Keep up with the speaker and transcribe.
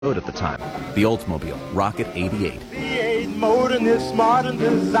hood at the time. The Oldsmobile Rocket 88. V8 motor and it's smart and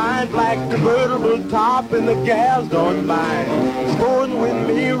designed, black convertible top and the gals don't mind. Sporting with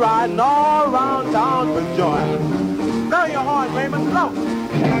me riding all around town for joy. Blow your horn, Raymond, blow.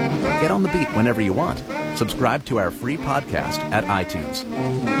 Get on the beat whenever you want. Subscribe to our free podcast at iTunes.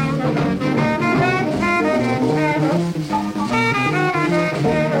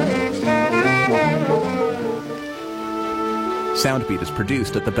 Soundbeat is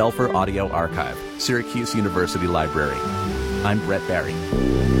produced at the Belfer Audio Archive, Syracuse University Library. I'm Brett Barry.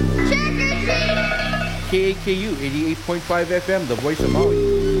 KAKU 88.5 FM, the voice of Maui.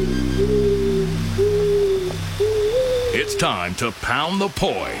 It's time to pound the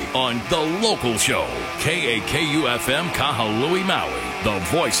poi on The Local Show. KAKU FM Kahului, Maui, the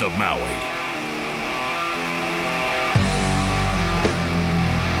voice of Maui.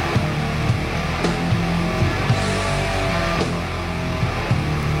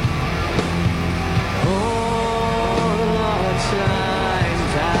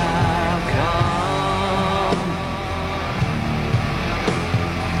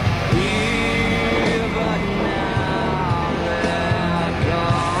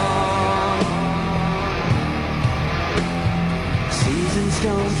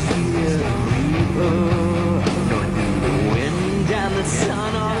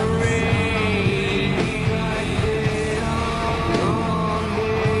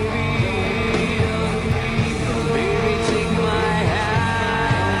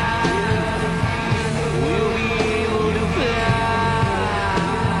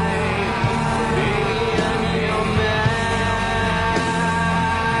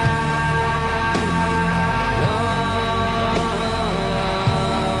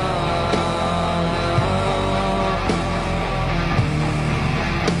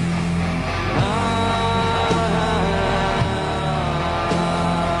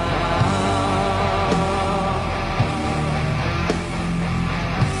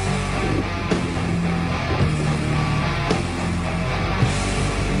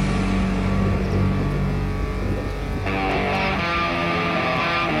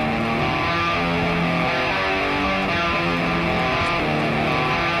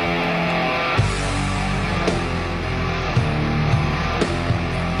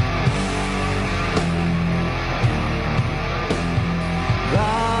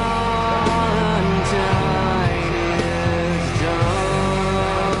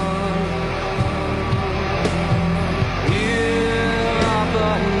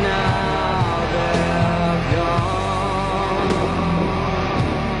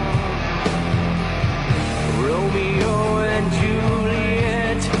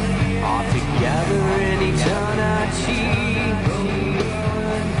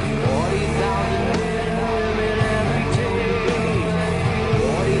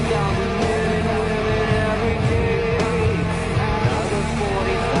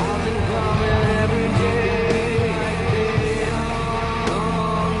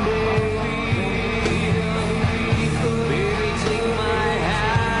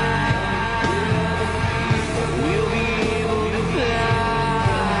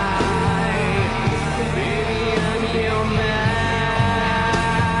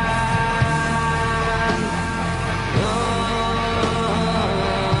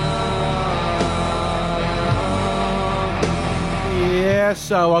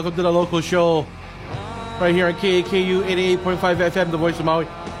 Welcome to The Local Show right here on KAKU 88.5 FM, the voice of Maui.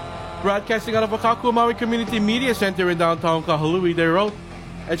 Broadcasting out of Akaku Maui Community Media Center in downtown Kahului. They wrote,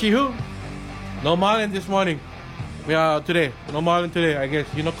 Echihu, no Marlin this morning. Today. No Marlin today, I guess.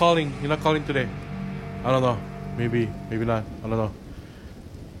 You're not calling today. I don't know. Maybe not. I don't know.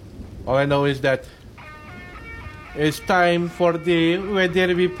 All I know is that it's time for the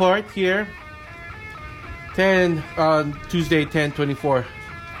weather report here. Tuesday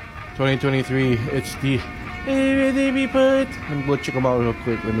 10/24/2023. It's the weather report. Let me go check them out real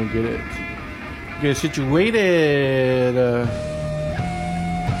quick. Let me get it situated.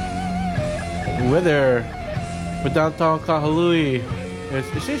 Weather for downtown Kahului. Is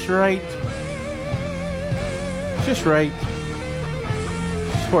this right? Is this right?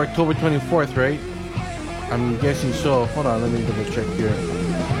 It's for October 24th, right? I'm guessing so. Hold on, let me double check here.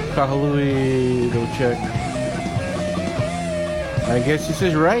 Kahului, double check. I guess this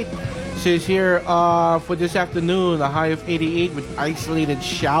is right. It says here for this afternoon, a high of 88 with isolated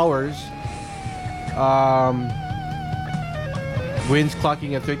showers. Winds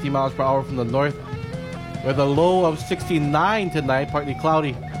clocking at 30 miles per hour from the north. With a low of 69 tonight, partly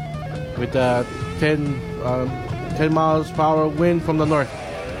cloudy. With 10 miles per hour wind from the north.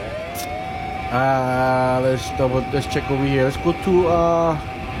 Let's check over here. Let's go to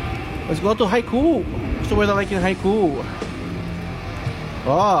Let's go to Haiku. What's the weather like in Haiku?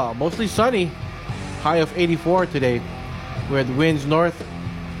 Oh, mostly sunny. High of 84 today. With winds northwest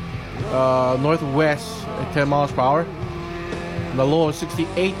at 10 miles per hour. And the low of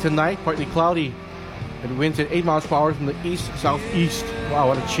 68 tonight, partly cloudy. With winds at 8 miles per hour from the east-southeast. Wow,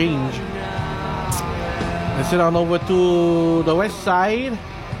 what a change. Let's head on over to the west side.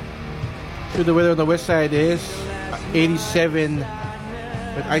 See the weather on the west side is 87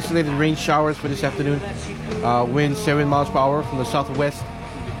 with isolated rain showers for this afternoon. Wind 7 miles per hour from the southwest.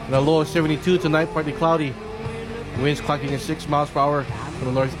 And a low of 72 tonight, partly cloudy. Winds clocking at 6 miles per hour from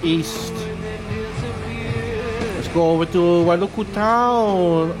the northeast. Let's go over to Wailuku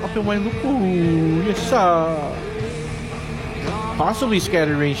town. Up in Wailuku. Yes, sir. Possibly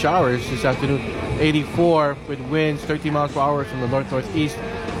scattered rain showers this afternoon. 84 with winds 13 miles per hour from the north-northeast.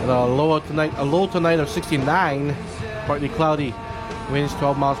 And a low tonight of 69, partly cloudy. Winds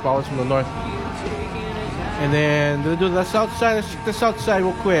 12 miles per hour from the north. And then we'll do the south side. Let's check the south side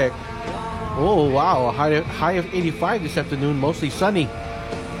real quick. Oh wow, a high of 85 this afternoon, mostly sunny.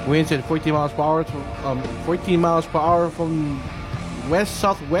 Winds at 14 miles per hour. 14 miles per hour from west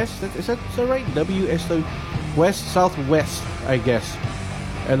southwest. Is that right? WSW west southwest, I guess.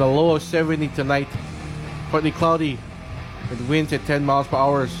 And a low of 70 tonight, partly cloudy. With winds at 10 miles per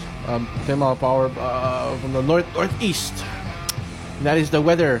hour, 10 miles per hour from the northeast. And that is the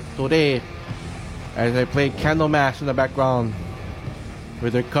weather today. As I play Candlemass in the background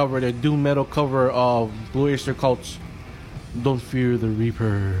with their cover, their doom metal cover of Blue Oyster Cult's "Don't Fear the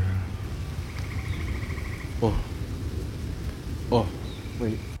Reaper." Oh,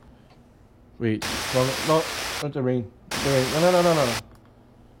 wait, no, not the rain. Wait, no.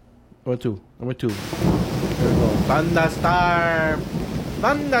 Number two. There we go.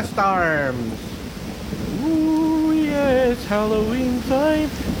 Thunderstorms. Ooh, yeah, it's Halloween time.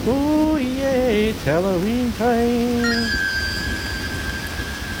 Ooh, yeah, it's Halloween time.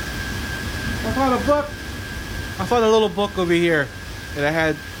 I found a little book over here that I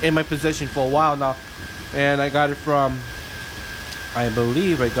had in my possession for a while now. And I got it from, I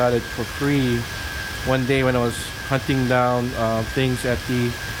believe I got it for free one day when I was hunting down things at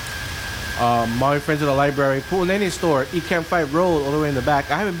the Maui Friends of the Library Pu'unene store, Camp 5 Road, all the way in the back.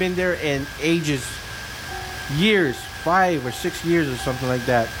 I haven't been there in ages, years, 5 or 6 years or something like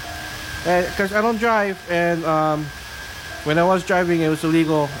that. Because I don't drive, and when I was driving, it was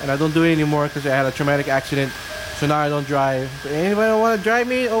illegal, and I don't do it anymore because I had a traumatic accident. So now I don't drive. But anybody want to drive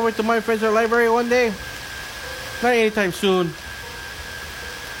me over to Maui Friends of the Library one day? Not anytime soon.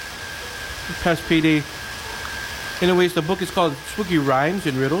 Past PD. Anyways, the book is called Spooky Rhymes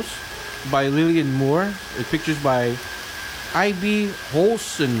and Riddles by Lillian Moore. It pictures by I.B.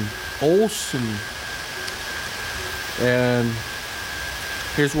 Olson. And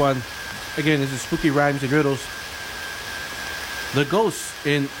here's one. Again, this is Spooky Rhymes and Riddles. The ghost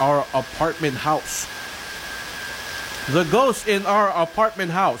in our apartment house. The ghost in our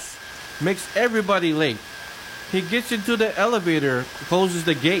apartment house makes everybody late. He gets into the elevator, closes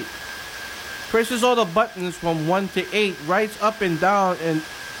the gate, presses all the buttons from 1 to 8, writes up and down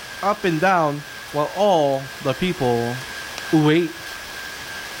while all the people wait.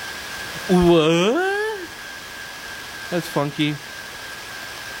 What? That's funky.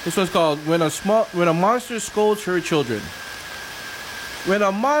 This one's called When a Monster Scolds Her Children. When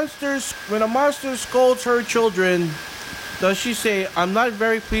a monster scolds her children, does she say, "I'm not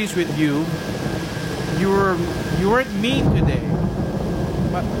very pleased with you. You weren't mean today."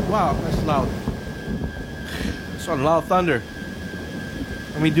 Wow, that's loud. That's a loud thunder.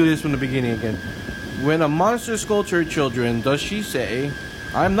 Let me do this from the beginning again. When a monster scolds her children, does she say,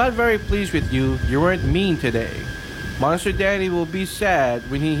 "I'm not very pleased with you. You weren't mean today." Monster Daddy will be sad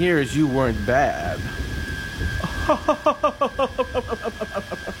when he hears you weren't bad.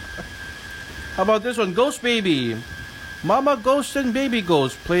 How about this one? Ghost Baby. Mama Ghost and Baby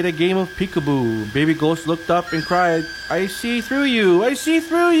Ghost played a game of peekaboo. Baby Ghost looked up and cried, "I see through you. I see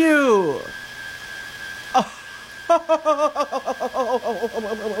through you."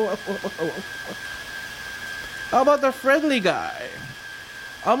 How about the friendly guy?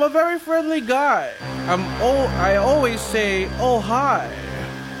 I'm a very friendly guy. I always say, "Oh, hi."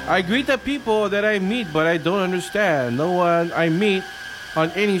 I greet the people that I meet, but I don't understand. No one I meet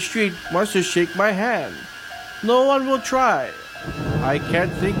on any street wants to shake my hand. No one will try. I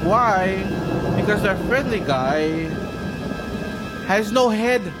can't think why. Because the friendly guy has no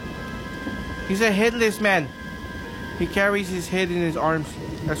head. He's a headless man. He carries his head in his arms.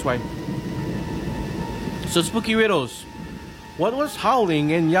 That's why. So, Spooky Riddles. What was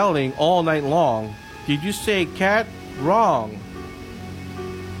howling and yelling all night long? Did you say cat? Wrong.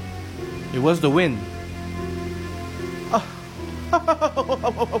 It was the wind.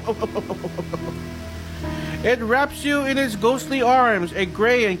 It wraps you in its ghostly arms, a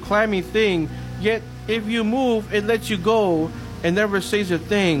gray and clammy thing. Yet, if you move, it lets you go and never says a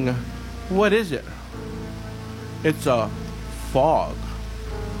thing. What is it? It's a fog.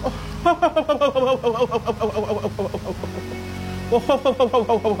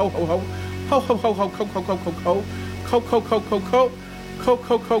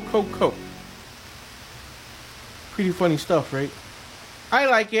 Pretty funny stuff, right? I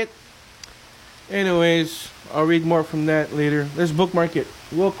like it. Anyways, I'll read more from that later. Let's bookmark it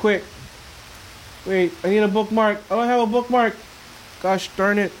real quick. Wait, I need a bookmark. I don't have a bookmark. Gosh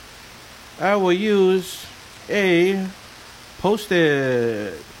darn it. I will use a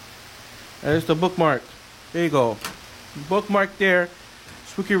Post-it. There's the bookmark. There you go. Bookmark there.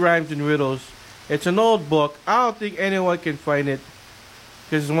 Spooky Rhymes and Riddles. It's an old book. I don't think anyone can find it,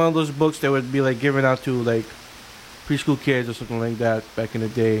 because it's one of those books that would be like given out to like preschool kids or something like that back in the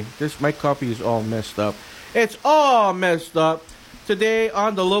day. My copy is all messed up. It's all messed up. Today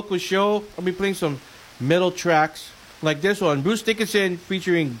on the local show, I'll be playing some metal tracks like this one. Bruce Dickinson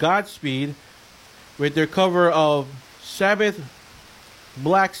featuring Godspeed with their cover of Sabbath,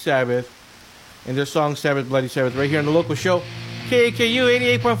 Black Sabbath, and their song Sabbath, Bloody Sabbath, right here on the local show. KAKU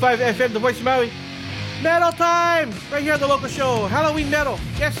 88.5 FM, the voice of Maui. Metal time! Right here on the local show. Halloween metal.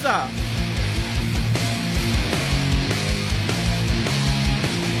 Yes, sir.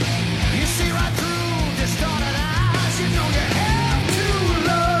 You see right through distorted eyes. You know you have to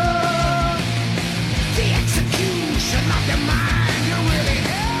love the execution of your mind. You really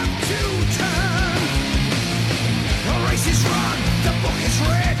have to turn. The race is run, the book is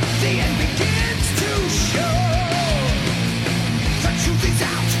read, the end begins to show. The truth is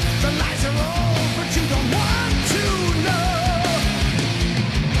out, the lies are old, but you don't want to know.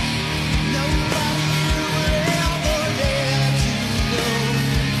 Nobody will ever let you know.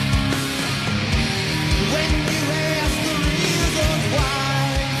 When you ask the reasons why,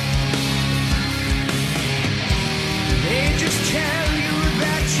 they just tell you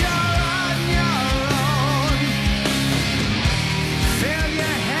that you're on your own. Fill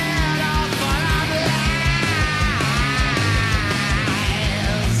your head up full of lies.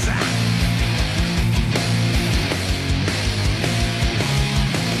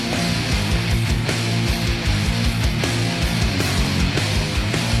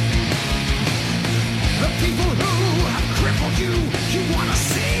 The people who have crippled you, you wanna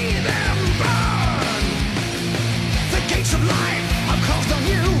see them burn. The gates of life are closed on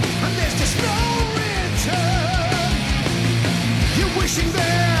you, and there's just no return. You're wishing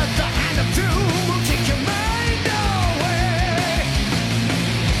that the hand of doom will take your mind away,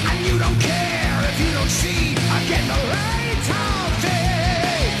 and you don't care if you don't see again the light of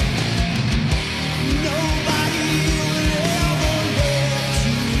day. Nobody will ever let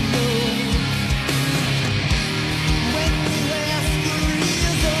you know. When you ask the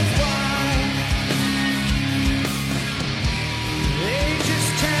reasons why, they just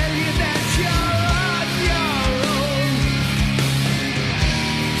tell you that you're on your own.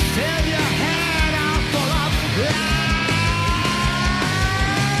 Fill your head out full of lies,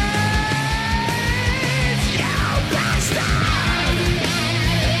 you bastard!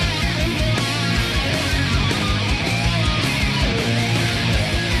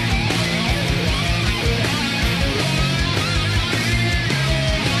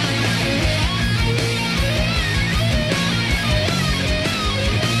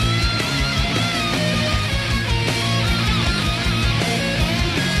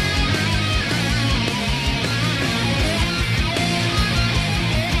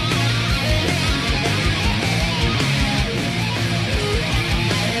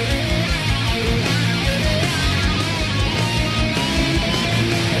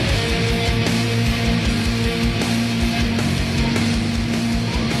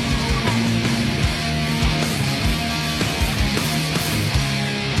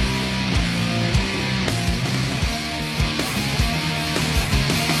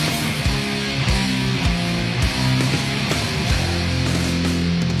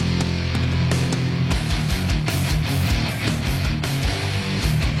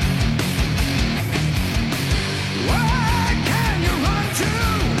 What can you run to?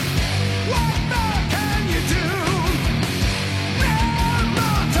 What more can you do?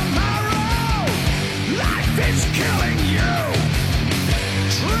 Never tomorrow. Life is killing you.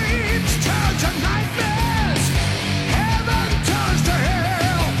 Dreams turn to nightmares. Heaven turns to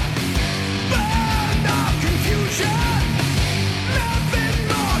hell. Burn of confusion. Nothing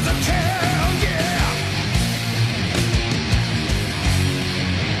more to tell. Yeah.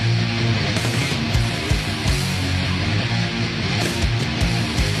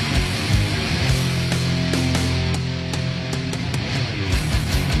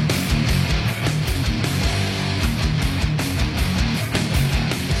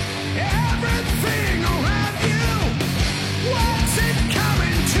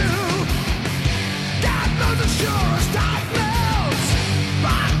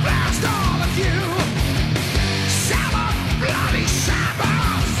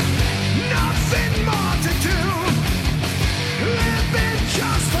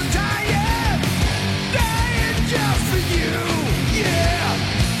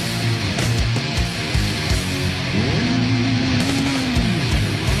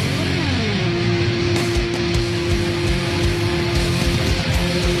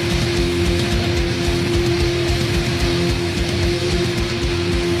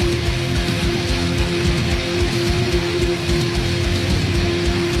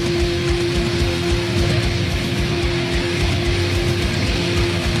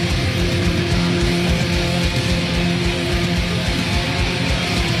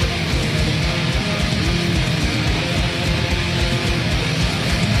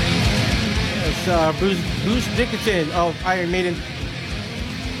 Bruce Dickinson of Iron Maiden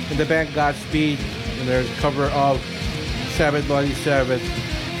and the band Godspeed, and there's a cover of Sabbath Bloody Sabbath.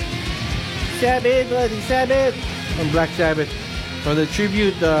 Sabbath Bloody Sabbath from Black Sabbath, from the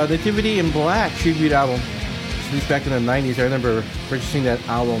tribute, Nativity in Black tribute album. At least back in the 90s, I remember purchasing that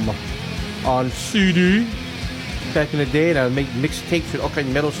album on CD back in the day, and I would make mixtapes with all kind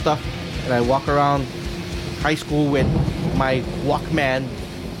of metal stuff, and I walk around high school with my Walkman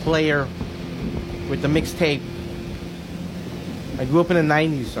player with the mixtape. I grew up in the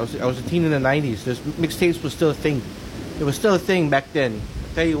 90s. I was a teen in the 90s. Mixtapes was still a thing. It was still a thing back then.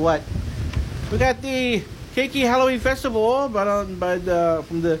 I'll tell you what. We got the Keiki Halloween Festival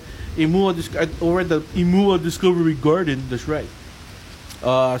from the over at the Imua Discovery Garden. That's right.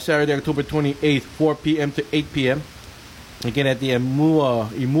 Saturday, October 28th, 4 p.m. to 8 p.m. Again at the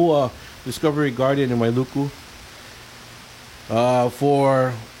Imua Discovery Garden in Wailuku.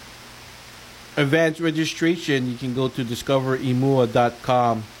 For advance registration, you can go to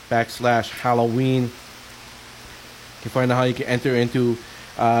discoveryimua.com/Halloween. You can find out how you can enter into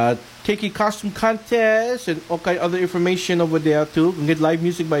Keiki costume contest and all kind of other information over there too. You can get live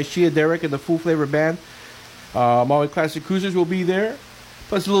music by Shia Derek and the Full Flavor Band. Maui Classic Cruisers will be there.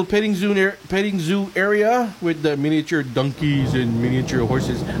 Plus a little petting zoo area with the miniature donkeys and miniature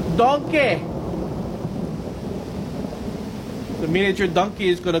horses. Donkey! The miniature donkey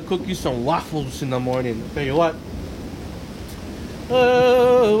is gonna cook you some waffles in the morning. I'll tell you what.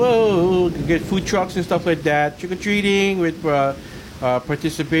 You can get food trucks and stuff like that. Trick or treating with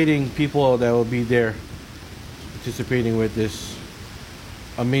participating people that will be there, participating with this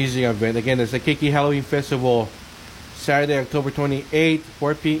amazing event. Again, it's the Keiki Halloween Festival, Saturday, October 28th,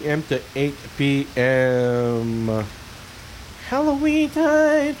 4 p.m. to 8 p.m. Halloween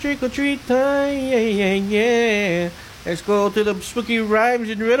time, trick or treat time, yeah. Let's go to the spooky rhymes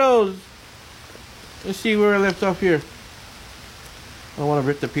and riddles. Let's see where I left off here. I don't want to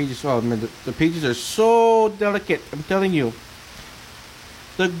rip the pages off. Man, the pages are so delicate. I'm telling you.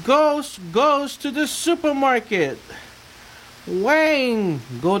 The ghost goes to the supermarket. Wang!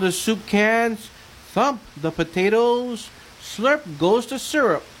 Go to soup cans. Thump the potatoes. Slurp goes to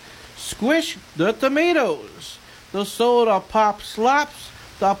syrup. Squish the tomatoes. The soda pop slops.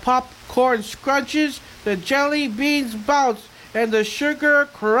 The popcorn scrunches. The jelly beans bounce. And the sugar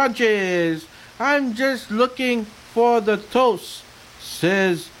crunches. I'm just looking for the toast,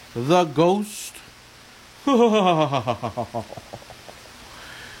 says the ghost.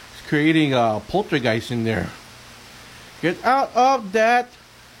 It's creating a poltergeist in there. Get out of that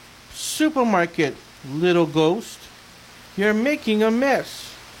supermarket, little ghost. You're making a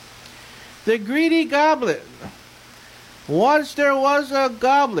mess. The greedy goblin. Once there was a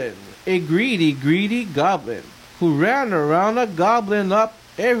goblin, a greedy, greedy goblin, who ran around a goblin up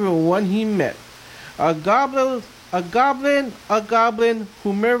everyone he met. A goblin,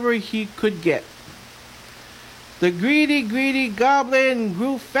 whomever he could get. The greedy, greedy goblin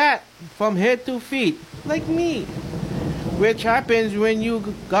grew fat from head to feet, like me, which happens when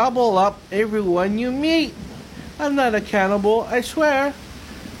you gobble up everyone you meet. I'm not a cannibal, I swear.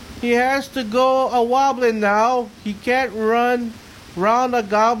 He has to go a wobbling now. He can't run round a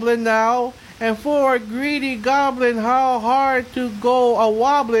goblin now. And for a greedy goblin, how hard to go a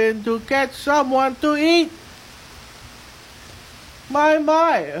wobbling to catch someone to eat. My,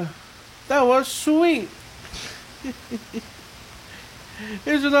 that was sweet.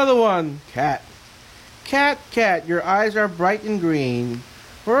 Here's another one. Cat. Cat, cat, your eyes are bright and green.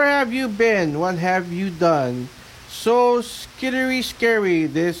 Where have you been? What have you done? So skittery scary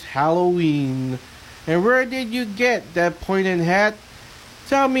this Halloween. And where did you get that pointed hat?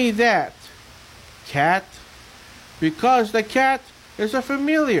 Tell me that. Cat. Because the cat is a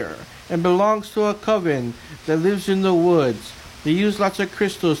familiar and belongs to a coven that lives in the woods. They use lots of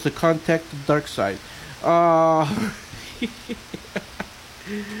crystals to contact the dark side. Right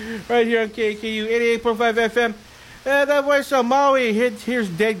here on KKU 88.5 FM. That voice of Maui. Here's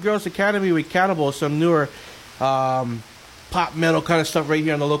Dead Girls Academy with Cannibal. Some newer pop metal kind of stuff right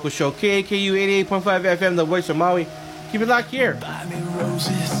here on the local show. KKU 88.5 FM, the voice of Maui. Keep it locked here. Buy me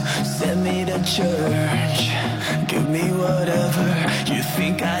roses, send me to church. Give me whatever you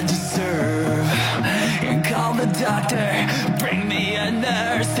think I deserve. And call the doctor, bring me a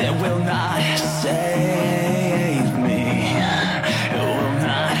nurse. It will not save me. It will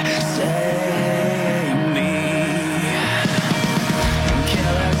not save me.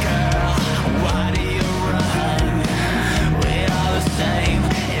 Killer girl, why do you run? We are the same,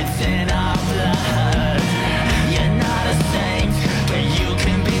 it's in our blood. You're not a saint, but you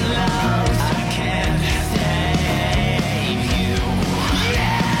can be loved. I can't save you.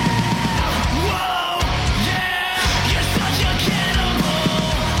 Yeah.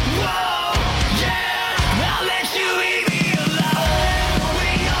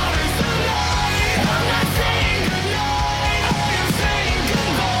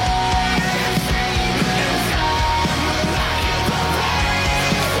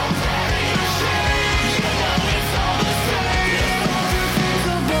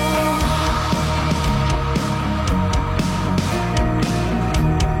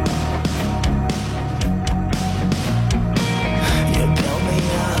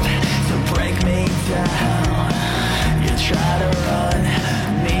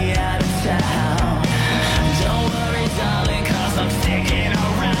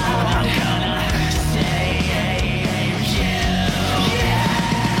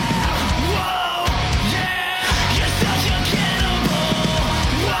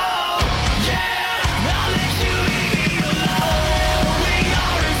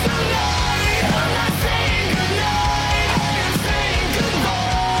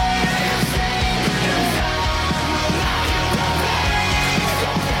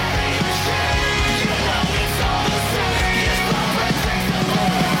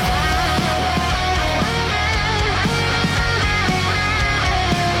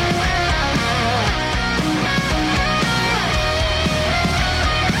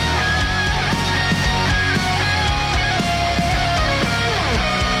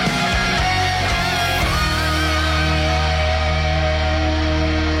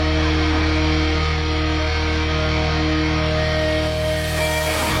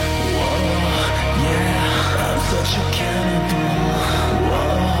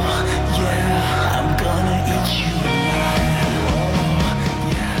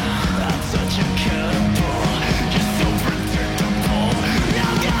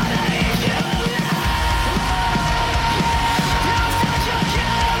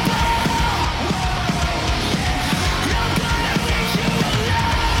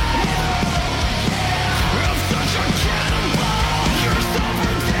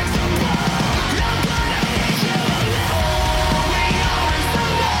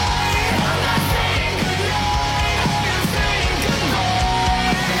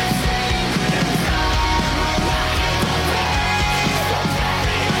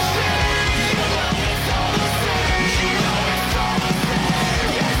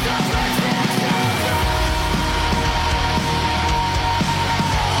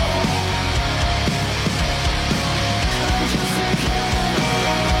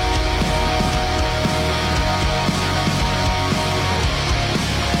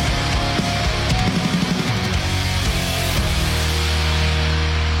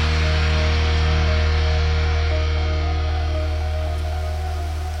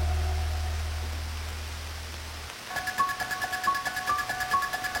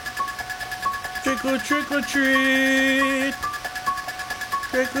 Trick or treat.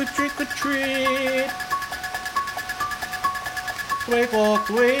 Trick or treat. Twinkle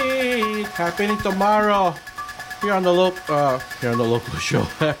tweet. Happening tomorrow here on the local show.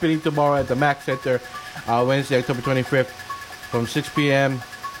 Happening tomorrow at the Mac Center, Wednesday, October 25th, from 6 p.m.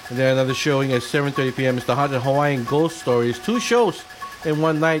 And then another showing at 7:30 p.m. It's the Haunted Hawaiian Ghost Stories. 2 shows in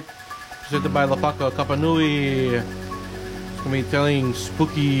one night, presented by Lapaka Kapanui. It's going to be telling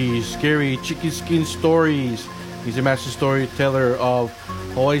spooky, scary chicken skin stories. He's a master storyteller of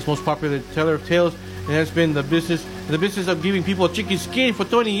Hawaii's most popular teller of tales, and has been in the business of giving people chicken skin for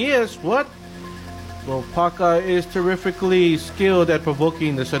 20 years. What? Well, Paka is terrifically skilled at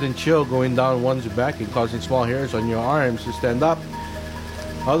provoking the sudden chill going down one's back and causing small hairs on your arms to stand up.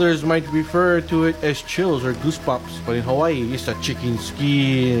 Others might refer to it as chills or goosebumps, but in Hawaii, it's a chicken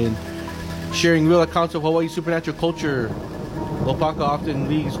skin. Sharing real accounts of Hawaii's supernatural culture, Lopaka often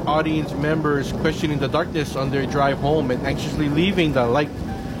leaves audience members questioning the darkness on their drive home and anxiously leaving the light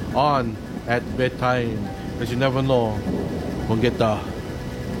on at bedtime, because you never know. We'll get the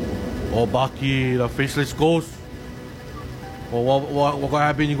Obaki, the faceless ghost. Or what will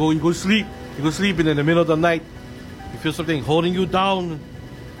happen? You go sleep. You go sleep, and in the middle of the night, you feel something holding you down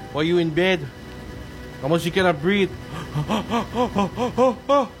while you're in bed. Almost you cannot breathe.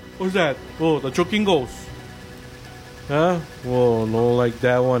 What's that? Oh, the choking ghost. Huh? Whoa, no, like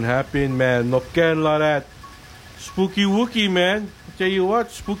that one happened, man. No can like that. Spooky Wookie, man. I tell you what,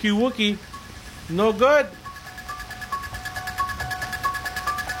 Spooky Wookie, no good.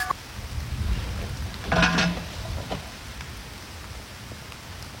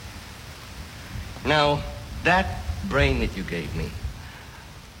 Now, that brain that you gave me,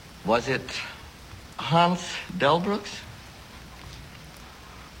 was it Hans Delbrooks?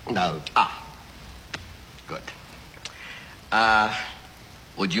 No. Ah, good.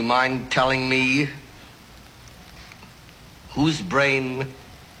 Would you mind telling me whose brain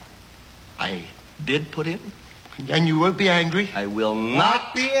I did put in? And you won't be angry? I will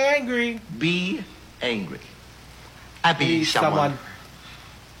not Be angry. be angry. Abby, someone.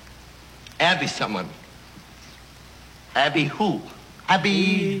 Abby someone. Abby who?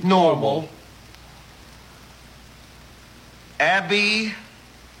 Abby Normal. Abby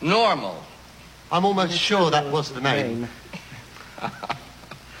Normal. I'm almost sure that was the name.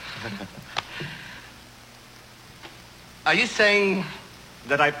 Are you saying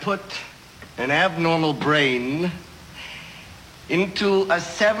that I put an abnormal brain into a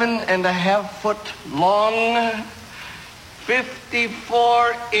 7.5-foot long,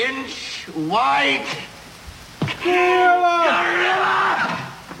 54-inch wide gorilla?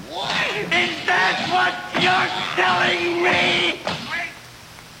 Is that what you're telling me?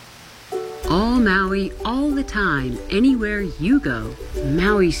 All Maui, all the time, anywhere you go.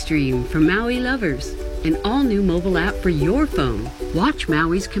 Maui Stream for Maui lovers. An all-new mobile app for your phone. Watch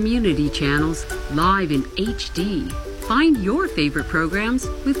Maui's community channels live in HD. Find your favorite programs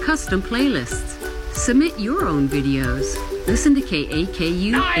with custom playlists. Submit your own videos. Listen to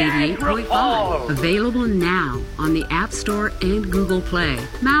KAKU 88.5. Available now on the App Store and Google Play.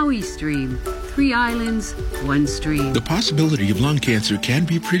 Maui Stream. 3 islands, 1 stream. The possibility of lung cancer can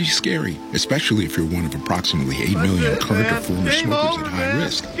be pretty scary, especially if you're one of approximately 8 million current or former smokers at high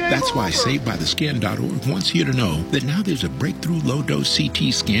risk. That's why SavedByTheScan.org wants you to know that now there's a breakthrough low-dose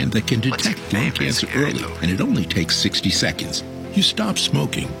CT scan that can detect lung cancer early, and it only takes 60 seconds. You stop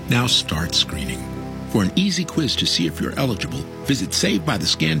smoking, now start screening. For an easy quiz to see if you're eligible, visit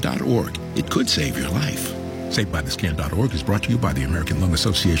SavedByTheScan.org. It could save your life. SavedByTheScan.org is brought to you by the American Lung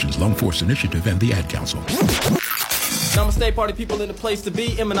Association's Lung Force Initiative and the Ad Council. Namaste, party people in the place to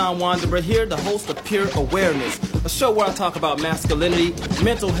be. Emanon Wanderer here, the host of Pure Awareness, a show where I talk about masculinity,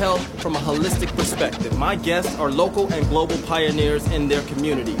 mental health from a holistic perspective. My guests are local and global pioneers in their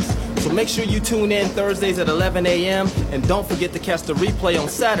communities. So make sure you tune in Thursdays at 11 a.m. and don't forget to catch the replay on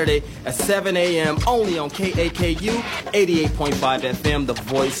Saturday at 7 a.m. only on KAKU 88.5 FM, the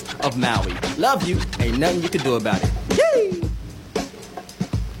voice of Maui. Love you. Ain't nothing you can do about it. Yay!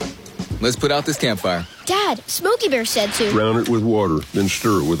 Let's put out this campfire. Dad, Smokey Bear said to drown it with water, then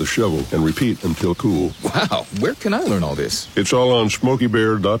stir it with a shovel and repeat until cool. Wow, where can I learn all this? It's all on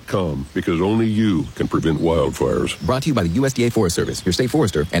SmokeyBear.com because only you can prevent wildfires. Brought to you by the USDA Forest Service, your state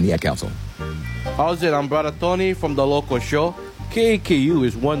forester, and the Ad Council. How's it? I'm Brother Tony from the local show. KAKU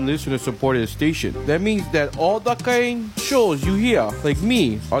is one listener-supported station. That means that all the kind shows you hear, like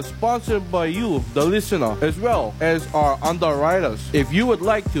me, are sponsored by you, the listener, as well as our underwriters. If you would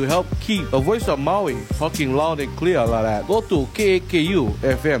like to help keep the voice of Maui talking loud and clear like that, go to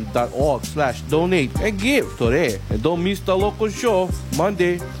kakufm.org/donate and give today. And don't miss the local show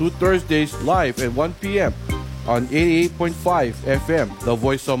Monday through Thursdays live at 1 p.m. on 88.5 FM, the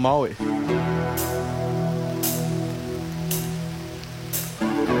voice of Maui.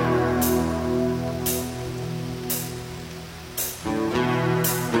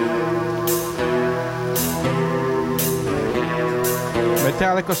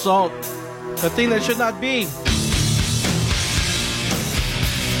 Metallic Assault, the thing that should not be.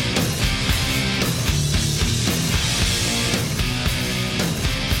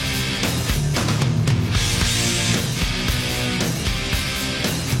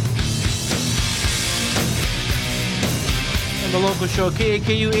 And the local show,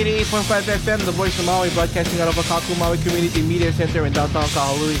 KAKU 88.5 FM, the voice of Maui, broadcasting out of Akaku Maui Community Media Center in downtown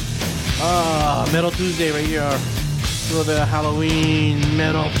Kahului. Metal Tuesday right here. A little bit of Halloween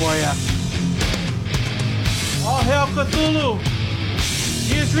metal for ya. All hail Cthulhu!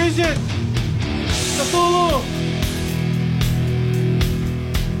 He is risen! Cthulhu!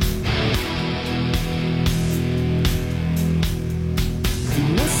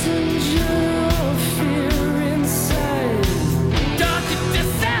 Messenger of fear inside. Dark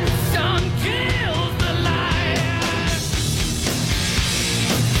deception kills the light.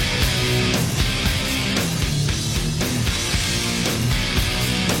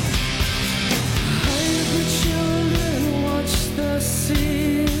 Hide the children, watch the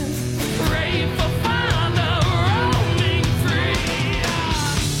sea. Pray for Father roaming free.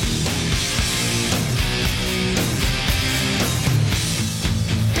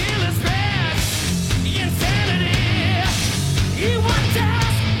 Fearless rage, insanity. He watched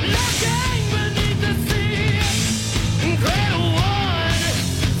us lurking beneath the sea. Cradle one,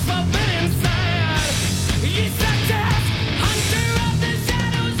 forbidden sight. He such as hunter of the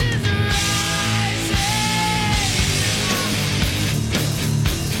shadows is rising.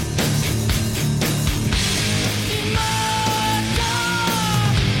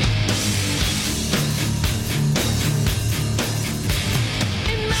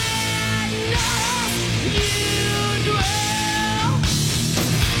 In madness you dwell.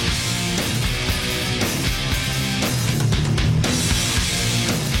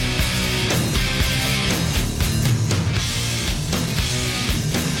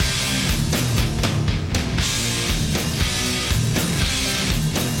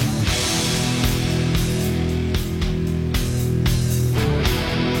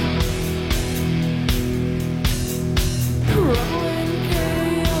 Rolling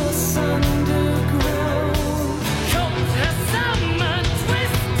chaos underground. Comes a summer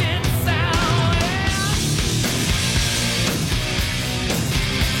twisted sound.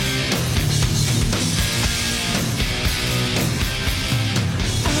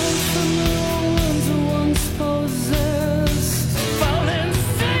 Unfamiliar ones once possessed. Fallen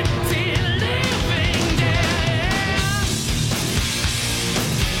city living dead.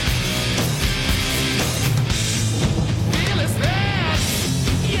 Fearless rage,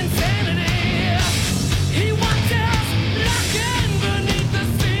 insanity. He watched us lurking beneath the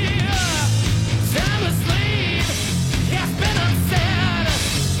sea. Time to sleep has been unsaid.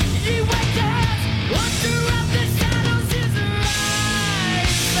 Ye wake us, wonder of the shadows is rising.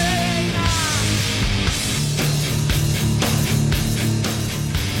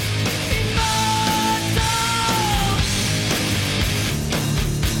 Immortal.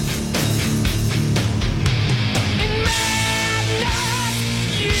 In madness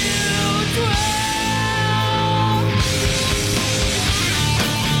you dwell.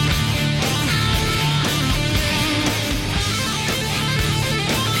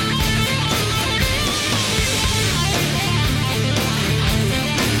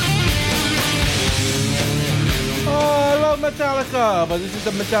 Oh, I love Metallica, but this is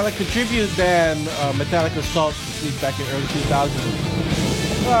the Metallica tribute band, Metallic Assault, released back in early 2000s.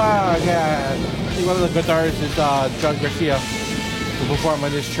 Ah, yeah. I think one of the guitarists is John Garcia, who performed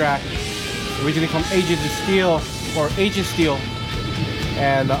on this track. Originally from Agents of Steel, or Agent Steel,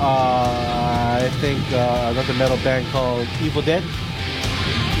 and I think another metal band called Evil Dead.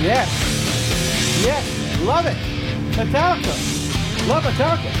 Yes, yes, love it. Metallica, love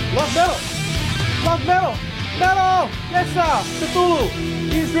Metallica, love metal, love metal. Metal! Yes, sir! Cthulhu!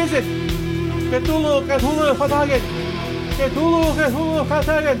 He's risen! Cthulhu! Cthulhu! Katagan! Cthulhu! Cthulhu!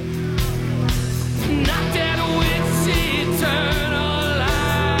 Katagan! Not dead with eternal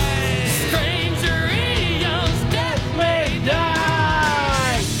life. Stranger eons that may die.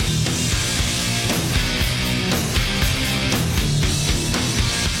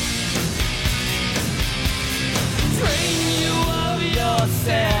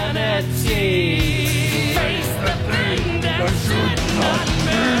 sanity. Face the thing that should not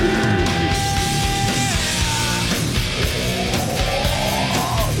be.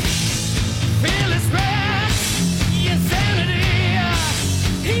 Feel his wrath, insanity.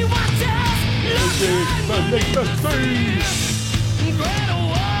 He watches, looks greater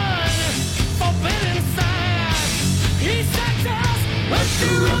one, forbidden sign. He searches, but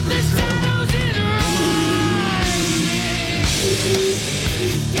through the shadows in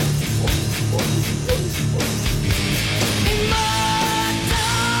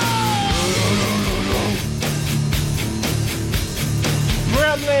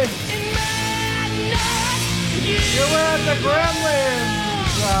Gremlins! You were the Gremlins!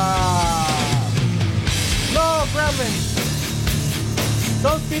 No, Gremlins!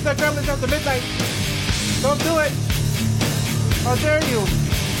 Don't feed the Gremlins after midnight! Don't do it! How dare you!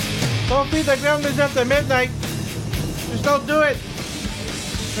 Don't feed the Gremlins after midnight! Just don't do it!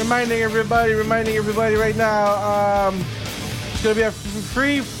 Reminding everybody right now, it's gonna be a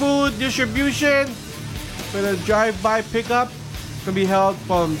free food distribution with a drive-by pickup. It's gonna be held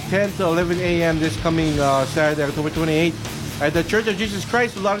from 10 to 11 a.m. this coming Saturday, October 28th at the Church of Jesus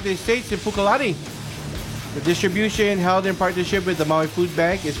Christ of Latter-day Saints in Pukalani. The distribution, held in partnership with the Maui Food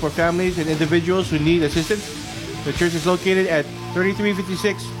Bank, is for families and individuals who need assistance. The church is located at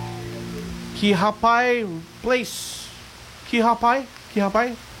 3356 Kihapai Place. Kihapai?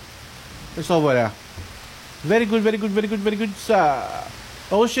 It's over there. Very good.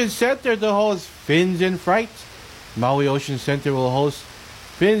 Ocean Center to host Fins and Frights. Maui Ocean Center will host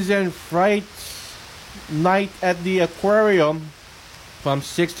Fins and Frights night at the aquarium from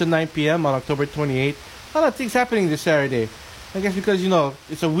 6 to 9 p.m. on October 28th. A lot of things happening this Saturday. I guess because,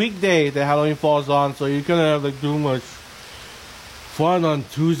 it's a weekday that Halloween falls on, so you're gonna have too much fun on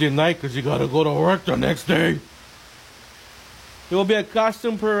Tuesday night because you gotta go to work the next day. There will be a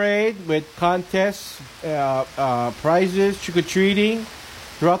costume parade with contests, prizes, trick-or-treating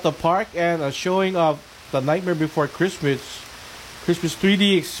throughout the park, and a showing of The Nightmare Before Christmas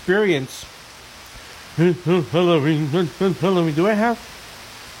 3D experience. Halloween.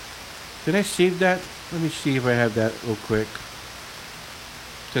 Did I save that? Let me see if I have that real quick.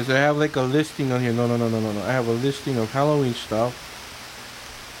 Because I have like a listing on here. No. I have a listing of Halloween stuff.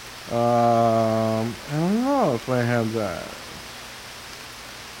 I don't know if I have that.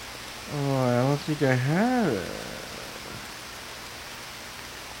 Oh, I don't think I have it.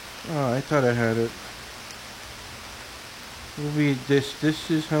 Oh, I thought I had it. Maybe this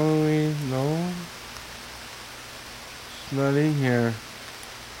is Halloween. No, it's not in here.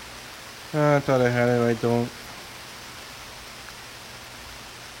 I thought I had it. I don't.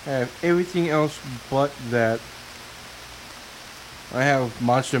 I have everything else but that. I have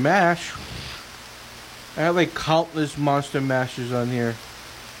Monster Mash. I have like countless Monster Mashers on here.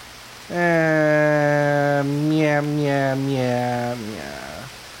 Meow.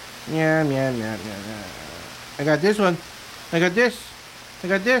 I got this one. I got this.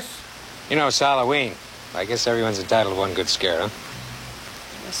 It's Halloween. I guess everyone's entitled to one good scare, huh?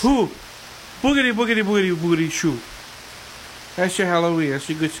 Who? Boogity, shoot. That's your Halloween. That's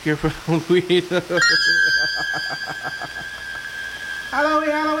your good scare for Halloween.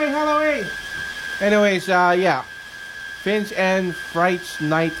 Halloween. Anyways, yeah. Fins and Frights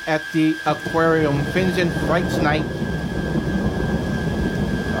night at the aquarium. Fins and Frights night.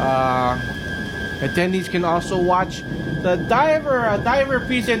 Attendees can also watch the diver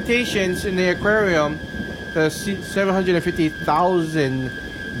presentations in the aquarium, the 750,000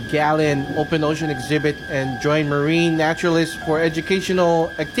 gallon open ocean exhibit, and join marine naturalists for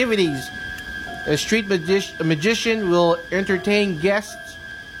educational activities. A street magician will entertain guests,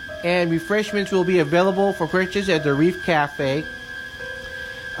 and refreshments will be available for purchase at the Reef Cafe.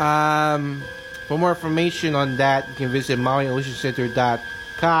 For more information on that, you can visit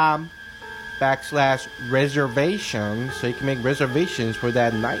MauiOceanCenter.com/reservations, so you can make reservations for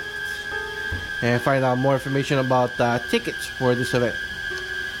that night and find out more information about tickets for this event.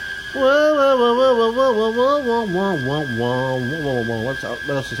 What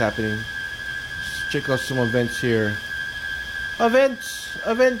else is happening? Let's check out some events here. Events.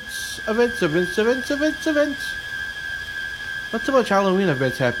 Not so much Halloween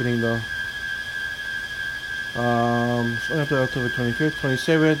events happening though. October 25th,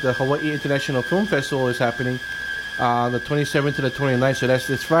 27th, the Hawaii International Film Festival is happening the 27th to the 29th, so that's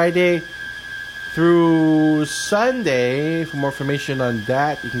this Friday through Sunday. For more information on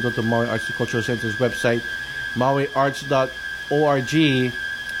that, you can go to Maui Arts and Cultural Center's website,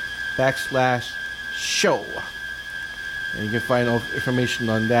 mauiarts.org/show, and you can find information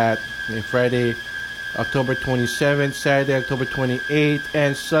on that. And Friday October 27th, Saturday, October 28th,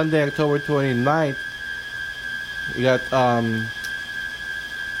 and Sunday, October 29th. We got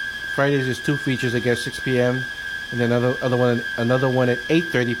Fridays is 2 features, I guess, 6 p.m. and then another one at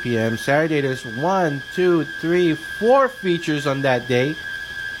 8:30 p.m. Saturday there's 1, 2, 3, 4 features on that day,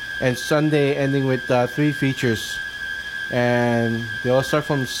 and Sunday ending with 3 features, and they all start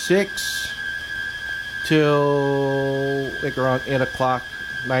from 6 till like around 8 o'clock,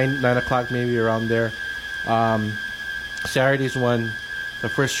 9 o'clock maybe, around there. Saturday's one, the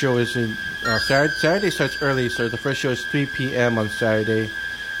first show is in Saturday starts early, so the first show is 3 p.m. on Saturday,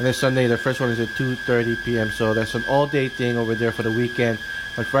 and then Sunday the first one is at 2:30 p.m. So that's an all-day thing over there for the weekend.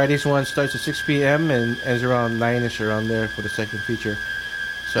 On Friday's one starts at 6 p.m. and ends around 9ish around there for the second feature.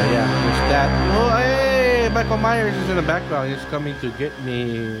 So yeah, there's that. Oh, hey, Michael Myers is in the background. He's coming to get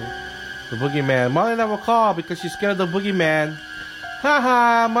me. The boogeyman. Marlon will call because she's scared of the boogeyman.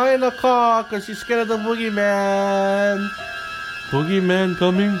 Haha, Marlon will call because she's scared of the boogeyman. Boogeyman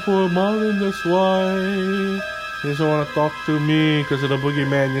coming for Marlon, that's why. He doesn't want to talk to me because of the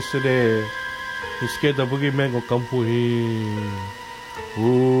boogeyman yesterday. He's scared the boogeyman will come for him.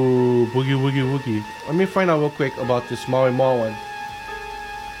 Ooh, boogie, woogie, woogie. Let me find out real quick about this Maui Mall one.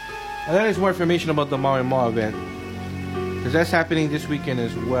 And then there's more information about the Maui Mall event, because that's happening this weekend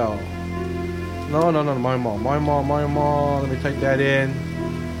as well. No, Maui Mall. Let me type that in.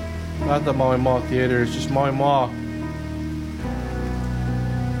 Not the Maui Mall Theater, it's just Maui Mall.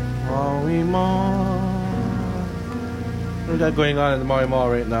 Maui Mall. What we got going on at the Maui Mall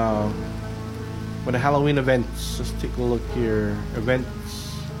right now? For the Halloween events. Let's take a look here. Events.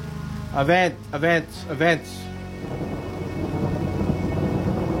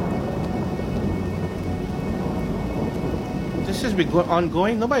 This has been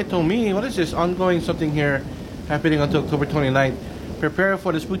ongoing? Nobody told me. What is this? Ongoing something here happening until October 29th. Prepare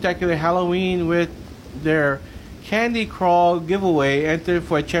for the spectacular Halloween with their Candy Crawl giveaway. Enter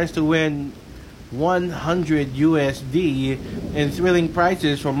for a chance to win $100 USD in thrilling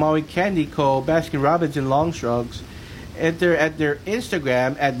prizes from Maui Candy Co., Baskin Robbins, and Long Shrugs. Enter at their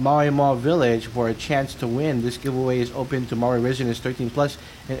Instagram at Maui Mall Village for a chance to win. This giveaway is open to Maui residents 13 plus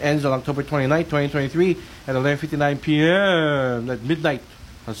and ends on October 29, 2023 at 11:59 p.m. at midnight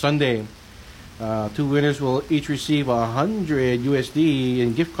on Sunday. 2 winners will each receive $100 USD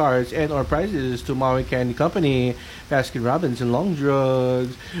in gift cards and or prizes to Maui Candy Company, Baskin Robbins, and Long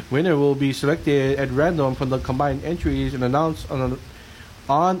Drugs. Winner will be selected at random from the combined entries and announced on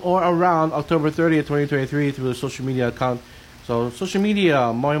or around October 30th, 2023 through the social media account. So social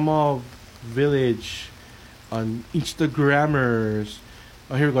media, Maui Mall Village on Instagrammers.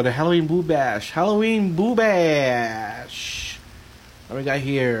 Oh, here we go. The Halloween Boo Bash. What we got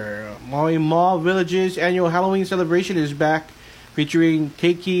here? Maui Mall Village's annual Halloween celebration is back, featuring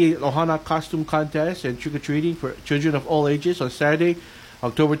Keiki Ohana costume contest and trick-or-treating for children of all ages on Saturday,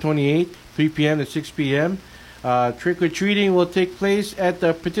 October 28th, 3 p.m. to 6 p.m. Trick-or-treating will take place at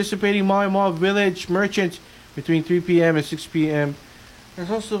the participating Maui Mall Village merchants between 3 p.m. and 6 p.m. There's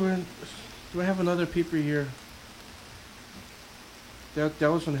also, do I have another paper here? That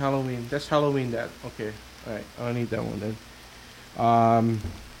was on Halloween. That's Halloween, that. Okay. Alright, I don't need that one then.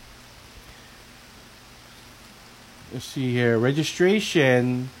 Let's see here.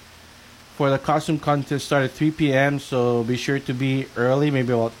 Registration for the costume contest started at 3 p.m. So be sure to be early,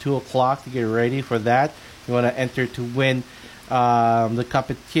 maybe about 2 o'clock to get ready for that. You want to enter to win the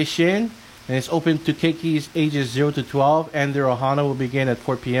competition. And it's open to Keiki's ages 0 to 12, and their Ohana will begin at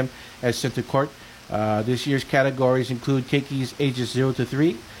 4 p.m. at Center Court. This year's categories include Keiki's ages 0 to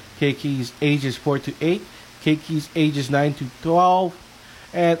 3, Keiki's ages 4 to 8, Keiki's ages 9 to 12,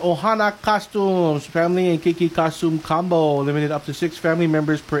 and Ohana costumes, family and Keiki costume combo, limited up to 6 family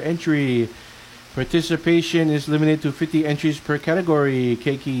members per entry. Participation is limited to 50 entries per category.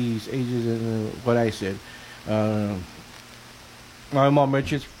 Keiki's ages, what I said. Maui Mall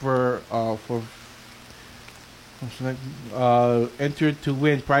merchants entered to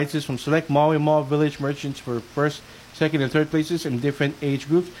win prizes from select Maui Mall Village merchants for first, second, and third places in different age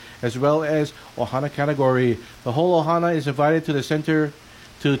groups, as well as Ohana category. The whole Ohana is invited to the center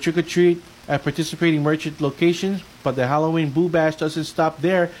to trick-or-treat at participating merchant locations, but the Halloween Boo Bash doesn't stop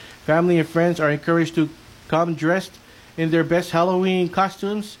there. Family and friends are encouraged to come dressed in their best Halloween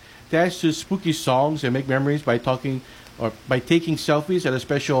costumes, dance to spooky songs, and make memories by taking selfies at a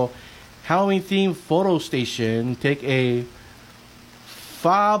special Halloween-themed photo station. Take a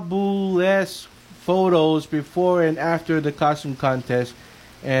fabulous photos before and after the costume contest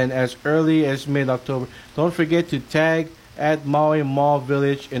and as early as mid-October. Don't forget to tag at Maui Mall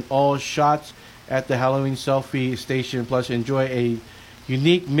Village in all shots at the Halloween selfie station. Plus, enjoy a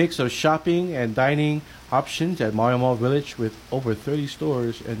Unique mix of shopping and dining options at Maui Mall Village with over 30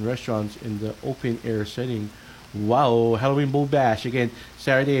 stores and restaurants in the open air setting. Wow, Halloween Bull Bash again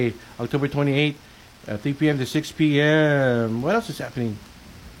Saturday, October 28th, 3 p.m. to 6 p.m. What else is happening?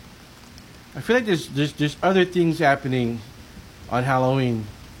 I feel like there's other things happening on Halloween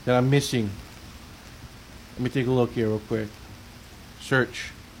that I'm missing. Let me take a look here real quick.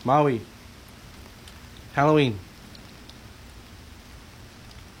 Search Maui Halloween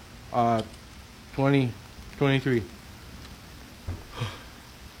 2023.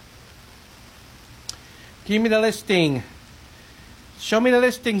 Give me the listing. Show me the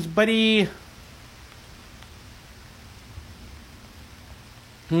listings, buddy.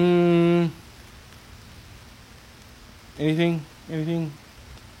 Anything?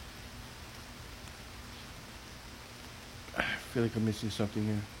 I feel like I'm missing something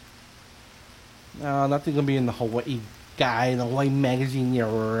here. No, nothing gonna be in the Hawaii guide, the Hawaii magazine, yeah,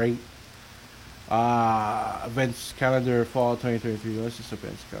 right? Events calendar fall 2023. What's this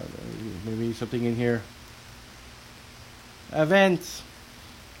events calendar? Maybe something in here. Events.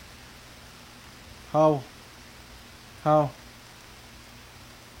 How? Let's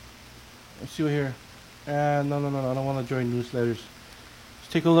see what here. No, I don't want to join newsletters. Let's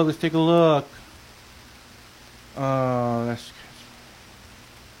take a look. That's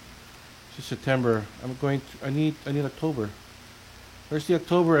it's September. I need October. Where's the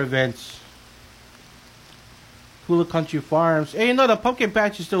October events? Kula Country Farms. Hey, the pumpkin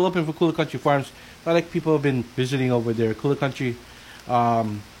patch is still open for Kula Country Farms. A lot of people have been visiting over there. Kula Country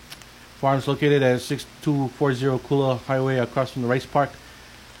Farms located at 6240 Kula Highway across from the Rice Park.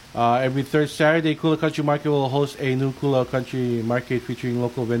 Every third Saturday, Kula Country Market will host a new Kula Country Market featuring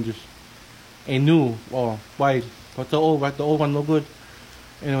local vendors. Why? But the old one no good?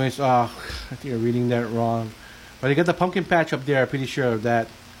 Anyways, I think you're reading that wrong. But they got the pumpkin patch up there, I'm pretty sure of that.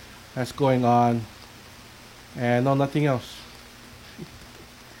 That's going on. And no, nothing else.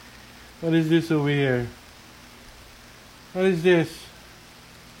 What is this over here? What is this?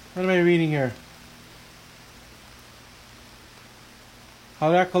 What am I reading here?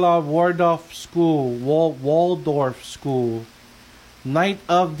 Halakala Waldorf School. Night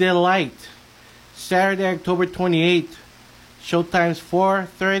of Delight. Saturday, October 28th. Showtimes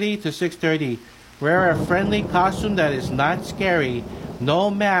 4:30 to 6:30. Wear a friendly costume that is not scary. No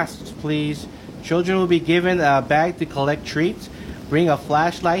masks, please. Children will be given a bag to collect treats. Bring a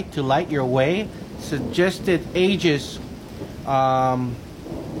flashlight to light your way. Suggested ages.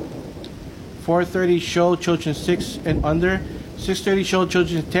 4:30 show children 6 and under. 6:30 show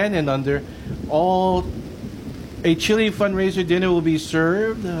children 10 and under. A chili fundraiser dinner will be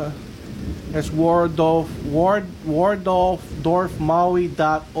served. That's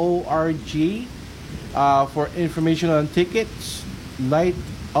waldorfmaui.org for information on tickets.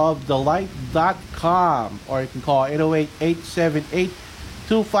 Nightofdelight.com, or you can call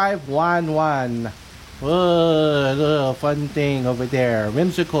 808-878-2511. Little fun thing over there,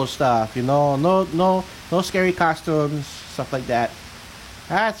 whimsical stuff, no scary costumes, stuff like that.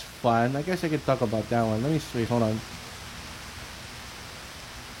 That's fun. I guess I could talk about that one. Let me see. Hold on.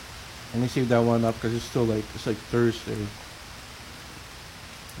 Let me save that one up because it's like Thursday.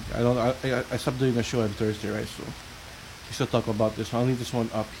 I stopped doing a show on Thursday, right? So we still talk about this. I'll leave this one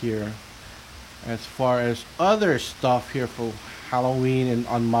up here. As far as other stuff here for Halloween and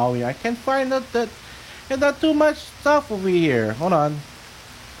on Maui, I can find out that there's not too much stuff over here. Hold on.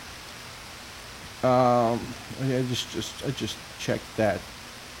 I just checked that.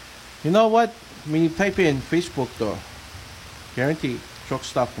 You know what? When you type in Facebook though, guaranteed truck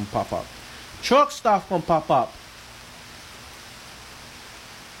stuff can pop up. No stuff can pop up.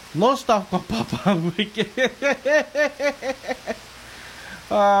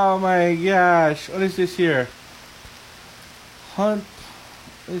 Oh my gosh. What is this here? Hunt.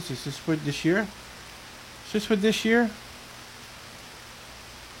 What is this? Is this for this year? Is this for this year?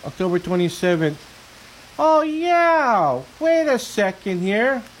 October 27th. Oh yeah. Wait a second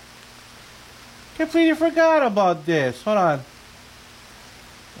here. Completely forgot about this. Hold on.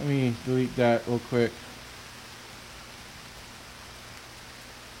 Let me delete that real quick.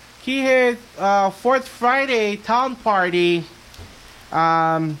 Kihei, 4th Friday Town Party.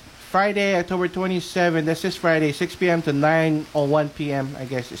 Friday, October 27th. That's this Friday, 6 p.m. to 9:01 p.m. I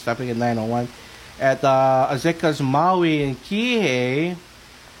guess it's stopping at 9:01 at Azeka's Maui in Kihei.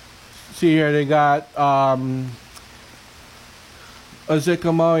 See here, they got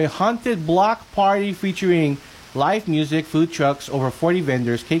Azeka Maui Haunted Block Party featuring live music, food trucks, over 40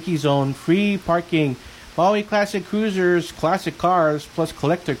 vendors, Keiki Zone, free parking, Maui Classic Cruisers, classic cars, plus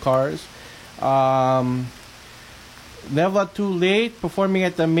collector cars. Never Too Late performing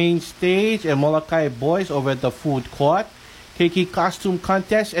at the main stage, and Molokai Boys over at the food court. KK Costume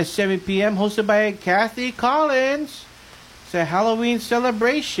Contest at 7 p.m. hosted by Kathy Collins. It's a Halloween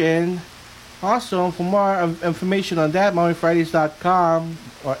celebration. Awesome. For more information on that, MauiFridays.com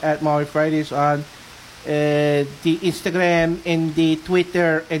or at Maui Fridays on the Instagram and the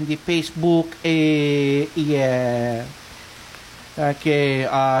Twitter and the Facebook. Yeah.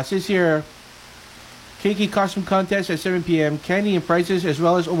 Okay. Since here, KK Costume Contest at 7 p.m. Candy and prizes, as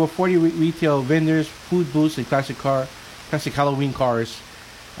well as over 40 retail vendors, food booths, and classic Halloween cars.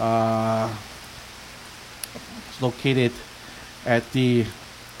 It's located at the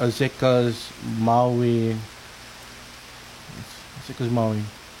Azeka's Maui.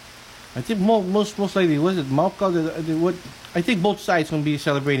 I think most likely, was it Mauka? What? I think both sides gonna be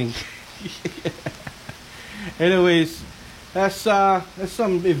celebrating. Anyways, that's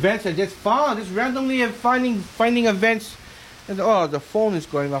some events I just found. Just randomly finding events. And the phone is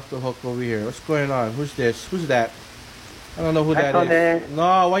going off the hook over here. What's going on? Who's this? Who's that? I don't know who that is.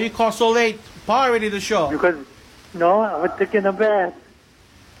 No, why you call so late? Paul ready to show. Because I was taking a bath.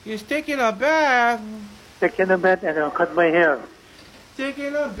 He's taking a bath. Taking a bath and I'll cut my hair.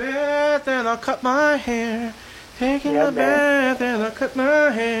 Taking a bath and I'll cut my hair. Taking a bath and I'll cut my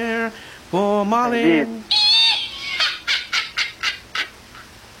hair. For Molly. I'm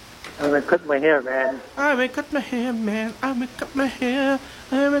gonna cut my hair, man. I will cut my hair, man. I will cut my hair.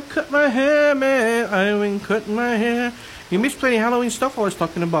 I will cut my hair, man. I will cut my hair. You missed plenty of Halloween stuff I was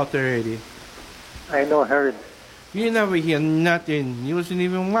talking about there, Eddie. I know, heard. You never hear nothing. You wasn't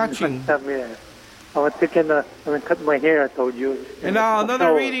even watching. I was cut my hair, I told you. And now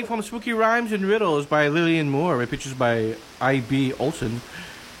another reading from Spooky Rhymes and Riddles by Lillian Moore, with pictures by I.B. Olson.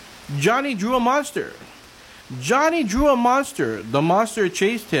 Johnny drew a monster. Johnny drew a monster. The monster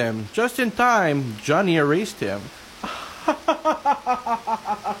chased him. Just in time, Johnny erased him.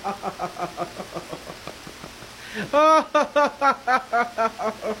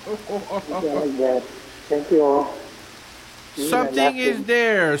 Thank you. Something is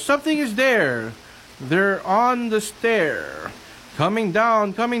there. Something is there. They're on the stair. Coming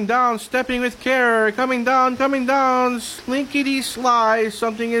down, stepping with care. Coming down, slinkity sly.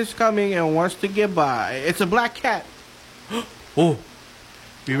 Something is coming and wants to get by. It's a black cat. Oh,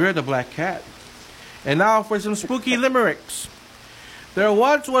 beware the black cat. And now for some spooky limericks. There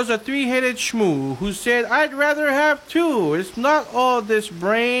once was a three-headed shmoo who said, I'd rather have two. It's not all this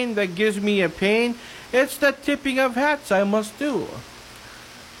brain that gives me a pain. It's the tipping of hats I must do.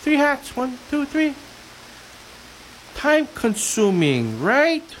 3 hats, 1, 2, 3. Time consuming,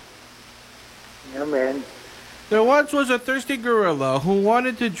 right? Yeah, man. There once was a thirsty gorilla who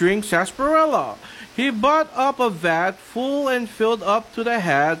wanted to drink sarsaparilla. He bought up a vat full and filled up to the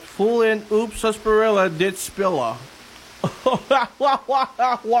hat, full and oops, sarsaparilla did spilla.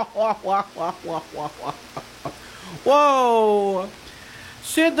 Whoa!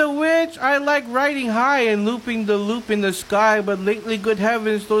 Said the witch, I like riding high and looping the loop in the sky, but lately, good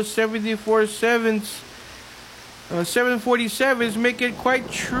heavens, those 747s make it quite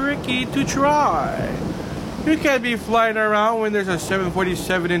tricky to try. You can't be flying around when there's a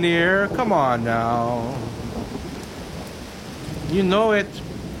 747 in the air. Come on now. You know it.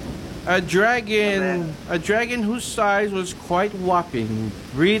 A dragon whose size was quite whopping,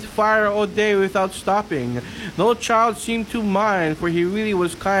 breathed fire all day without stopping. No child seemed to mind, for he really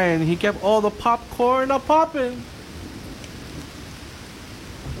was kind. He kept all the popcorn a-popping.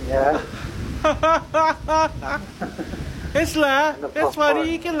 Yeah. It's laugh. It's funny.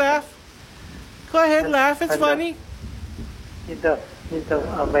 You can laugh. Go ahead, laugh. It's funny. It's a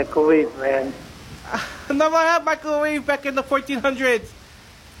microwave, man. Never had microwave back in the 1400s.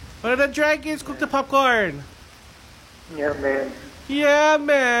 One of the dragons cooked the popcorn. Yeah, man. Yeah,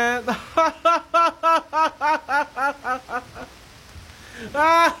 man. Oh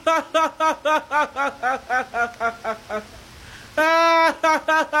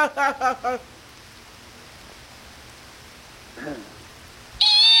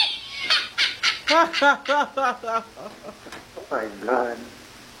my God.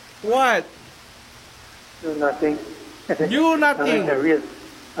 What? Do nothing. You nothing.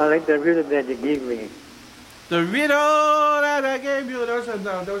 I like the riddle that you gave me. The riddle that I gave you.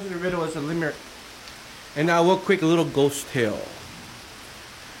 That was the riddle. Was a limerick. And now real quick, a little ghost tale.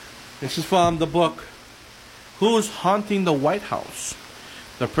 This is from the book Who's Haunting the White House?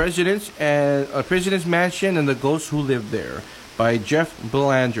 The President's Mansion and the Ghosts Who Live There by Jeff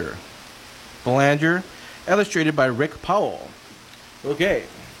Belanger. Illustrated by Rick Powell. Okay.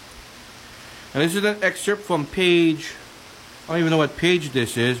 And this is an excerpt from page, I don't even know what page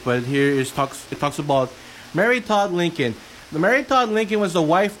this is, but here it talks about Mary Todd Lincoln. The Mary Todd Lincoln was the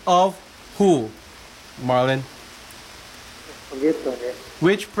wife of who, Marlon?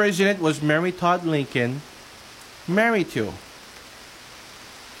 Which president was Mary Todd Lincoln married to?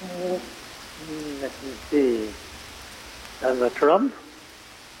 Let me see. Donald Trump?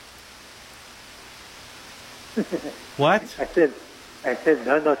 What? I said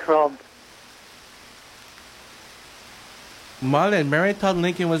Donald Trump. Marlon, Mary Todd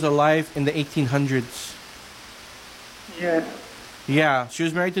Lincoln was alive in the 1800s. Yeah. Yeah, she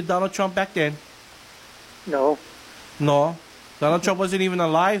was married to Donald Trump back then. No. No, Donald Trump wasn't even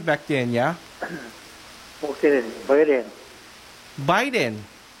alive back then, yeah? Okay, Biden. Biden.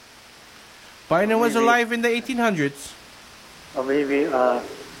 Biden was alive in the 1800s. Or maybe,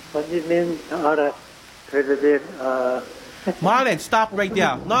 what do you mean, the other president, Marlon, stop right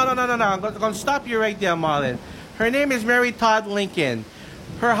there. No. I'm going to stop you right there, Marlon. Her name is Mary Todd Lincoln.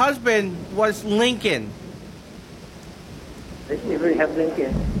 Her husband was Lincoln. Abraham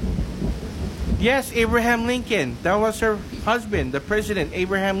Lincoln. Yes, Abraham Lincoln. That was her husband, the president,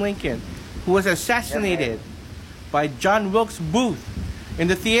 Abraham Lincoln, who was assassinated by John Wilkes Booth in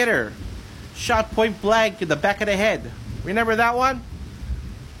the theater. Shot point blank in the back of the head. Remember that one?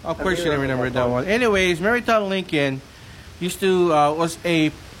 Of course you don't remember that one. Anyways, Mary Todd Lincoln was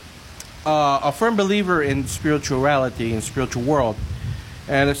a firm believer in spirituality, in spiritual world.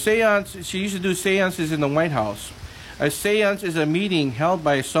 And a seance, she used to do seances in the White House. A seance is a meeting held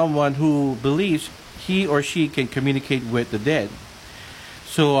by someone who believes he or she can communicate with the dead.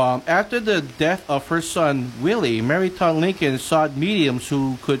 So after the death of her son, Willie, Mary Todd Lincoln sought mediums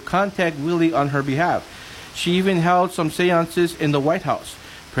who could contact Willie on her behalf. She even held some seances in the White House.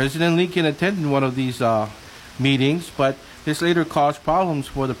 President Lincoln attended one of these meetings, but this later caused problems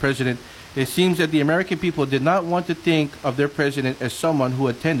for the president. It seems that the American people did not want to think of their president as someone who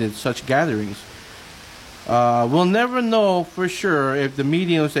attended such gatherings. We'll never know for sure if the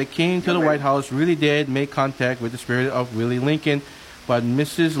mediums that came to the White House really did make contact with the spirit of Willie Lincoln, but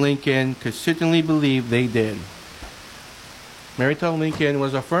Mrs. Lincoln could certainly believe they did. Mary Todd Lincoln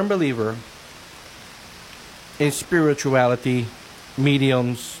was a firm believer in spirituality,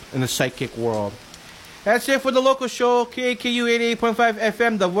 mediums, and the psychic world. That's it for the local show, KAKU 88.5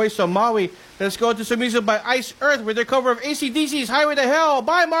 FM, the voice of Maui. Let's go to some music by Ice Earth with their cover of AC/DC's Highway to Hell.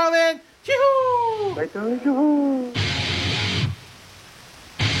 Bye, Marlon! Chee-hoo! Bye, chee-hoo!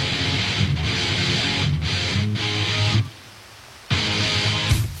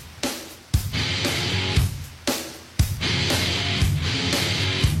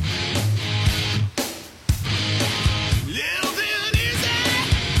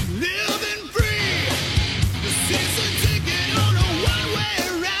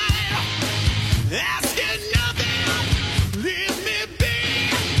 Asking nothing, leave me be.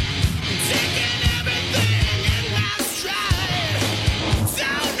 Taking everything and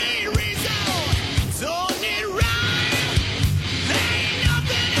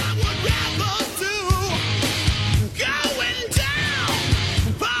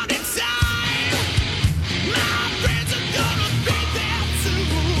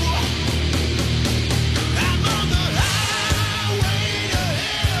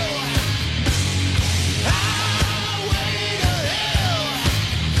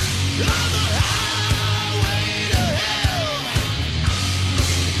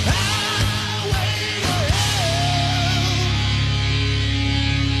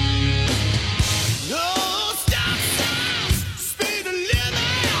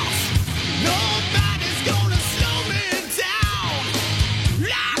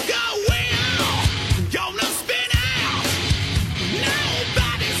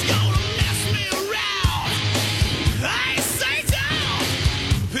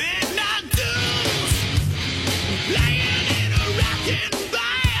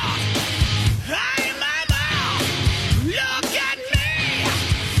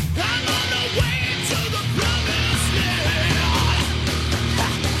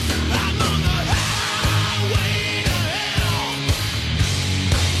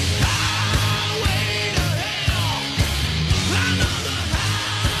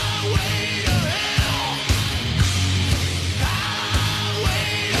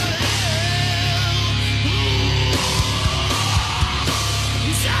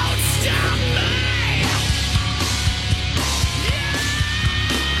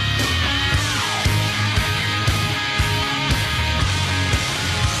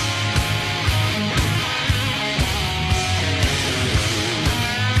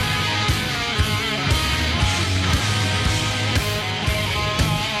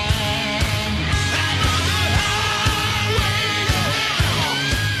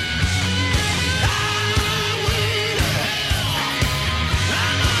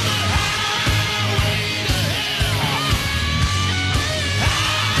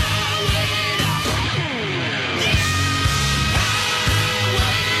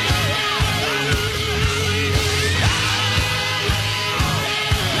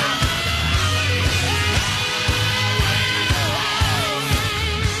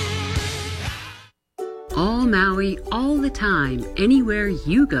Maui all the time, anywhere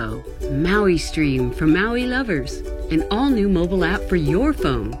you go. Maui Stream for Maui lovers. An all-new mobile app for your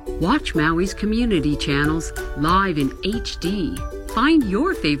phone. Watch Maui's community channels live in HD. Find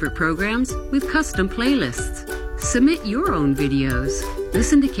your favorite programs with custom playlists. Submit your own videos.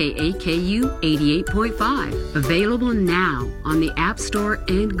 Listen to KAKU 88.5. Available now on the App Store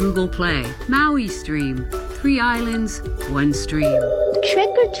and Google Play. Maui Stream. 3 islands, 1 stream. Trick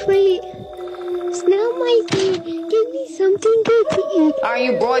or treat. Smell my feet. Give me something good to eat. Are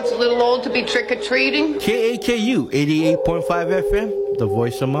you boys a little old to be trick-or-treating? KAKU 88.5 FM, the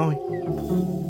voice of Maui.